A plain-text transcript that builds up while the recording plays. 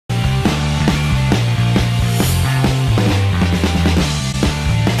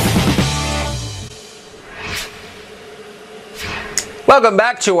Welcome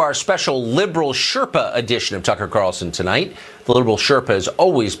back to our special Liberal Sherpa edition of Tucker Carlson Tonight. The Liberal Sherpa has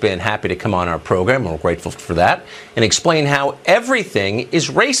always been happy to come on our program, we're grateful for that, and explain how everything is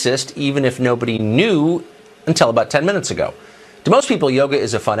racist, even if nobody knew until about 10 minutes ago. To most people, yoga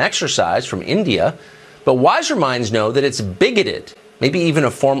is a fun exercise from India, but wiser minds know that it's bigoted, maybe even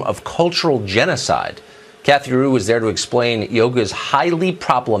a form of cultural genocide. Cathy Areu was there to explain yoga's highly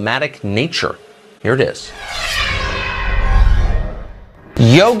problematic nature. Here it is.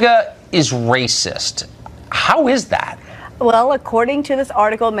 Yoga is racist. How is that? Well, according to this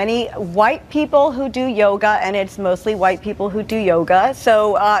article, many white people who do yoga, and it's mostly white people who do yoga,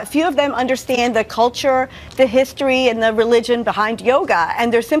 so few of them understand the culture, the history, and the religion behind yoga,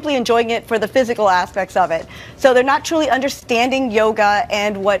 and they're simply enjoying it for the physical aspects of it. So they're not truly understanding yoga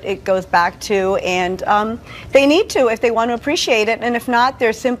and what it goes back to, and they need to if they want to appreciate it, and if not,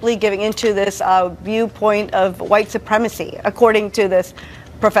 they're simply giving into this viewpoint of white supremacy, according to this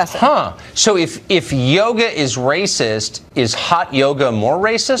professor. So if yoga is racist, is hot yoga more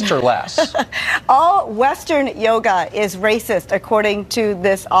racist or less? All Western yoga is racist, according to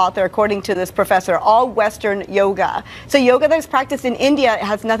this author, according to this professor. All Western yoga. So yoga that's practiced in India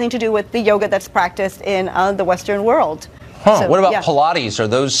has nothing to do with the yoga that's practiced in the Western world. So, what about Pilates? Are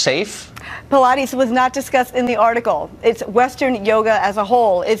those safe? Pilates was not discussed in the article. It's Western yoga as a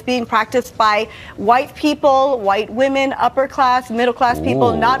whole. It's being practiced by white people, white women, upper class, middle class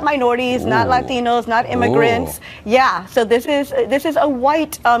people, not minorities, not Latinos, not immigrants. Yeah, so this is a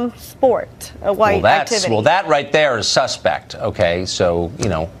white sport, a white activity. Well, that right there is suspect. Okay, so,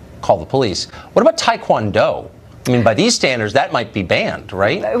 call the police. What about Taekwondo? I mean, by these standards, that might be banned,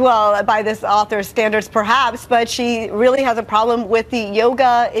 right? Well, by this author's standards, perhaps, but she really has a problem with the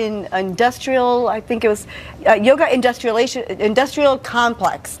yoga industrial, I think it was yoga industrial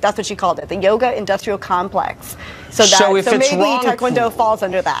complex. That's what she called it, the yoga industrial complex. So maybe Taekwondo falls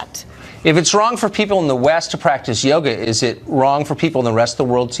under that. If it's wrong for people in the West to practice yoga, is it wrong for people in the rest of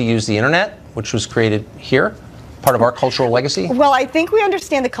the world to use the internet, which was created here? Part of our cultural legacy? Well, I think we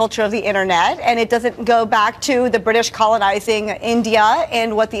understand the culture of the internet, and it doesn't go back to the British colonizing India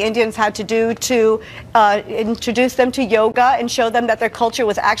and what the Indians had to do to introduce them to yoga and show them that their culture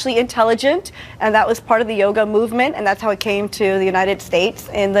was actually intelligent, and that was part of the yoga movement, and that's how it came to the United States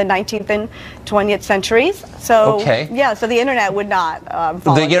in the 19th and 20th centuries. So, yeah, so the internet would not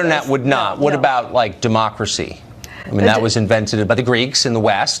fall The internet would not. What about, like, democracy? I mean, that was invented by the Greeks in the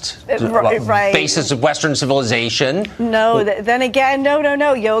West, right. Basis of Western civilization. No, then again,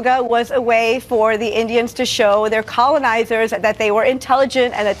 no. Yoga was a way for the Indians to show their colonizers that they were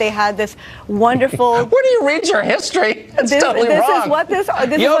intelligent and that they had this wonderful... Where do you read your history? That's totally wrong. This is what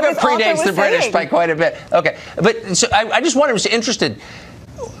this Yoga predates the British by quite a bit. Okay, but so I just was interested.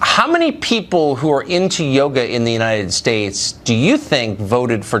 How many people who are into yoga in the United States do you think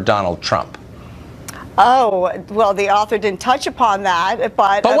voted for Donald Trump? Oh, well, the author didn't touch upon that,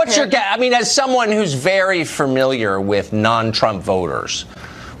 but what's your guess? I mean, as someone who's very familiar with non-Trump voters,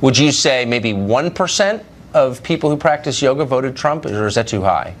 would you say maybe 1% of people who practice yoga voted Trump, or is that too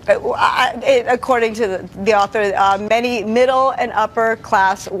high? According to the author, many middle and upper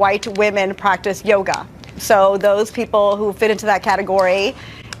class white women practice yoga. So those people who fit into that category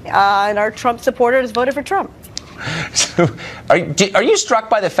and are Trump supporters voted for Trump. So are you struck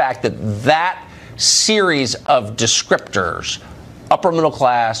by the fact that series of descriptors, upper middle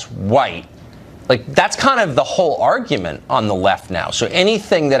class, white, like that's kind of the whole argument on the left now. So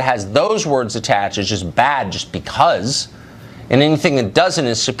anything that has those words attached is just bad just because, and anything that doesn't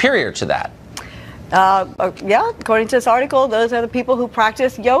is superior to that. Yeah, according to this article, those are the people who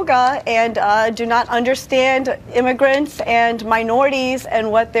practice yoga and do not understand immigrants and minorities and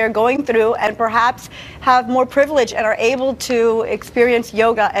what they're going through, and perhaps have more privilege and are able to experience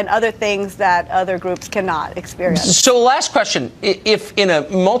yoga and other things that other groups cannot experience. So last question, if in a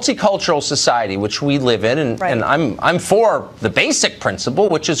multicultural society, which we live in, and I'm for the basic principle,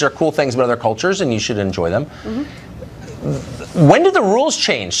 which is there are cool things about other cultures and you should enjoy them. When did the rules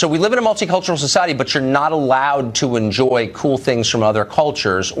change? So we live in a multicultural society, but you're not allowed to enjoy cool things from other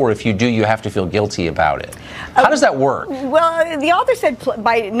cultures, or if you do, you have to feel guilty about it. How does that work? Well, the author said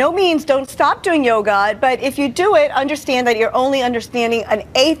by no means don't stop doing yoga, but if you do it, understand that you're only understanding an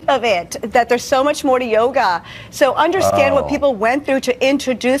eighth of it, that there's so much more to yoga. So understand what people went through to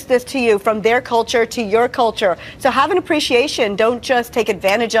introduce this to you from their culture to your culture. So have an appreciation. Don't just take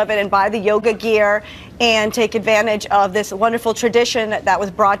advantage of it and buy the yoga gear and take advantage of this wonderful tradition that was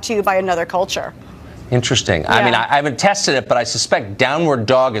brought to you by another culture. Interesting. Yeah. I mean, I haven't tested it, but I suspect downward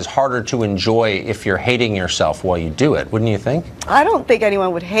dog is harder to enjoy if you're hating yourself while you do it, wouldn't you think? I don't think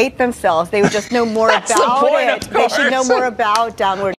anyone would hate themselves. They would just know more about it. They should know more about downward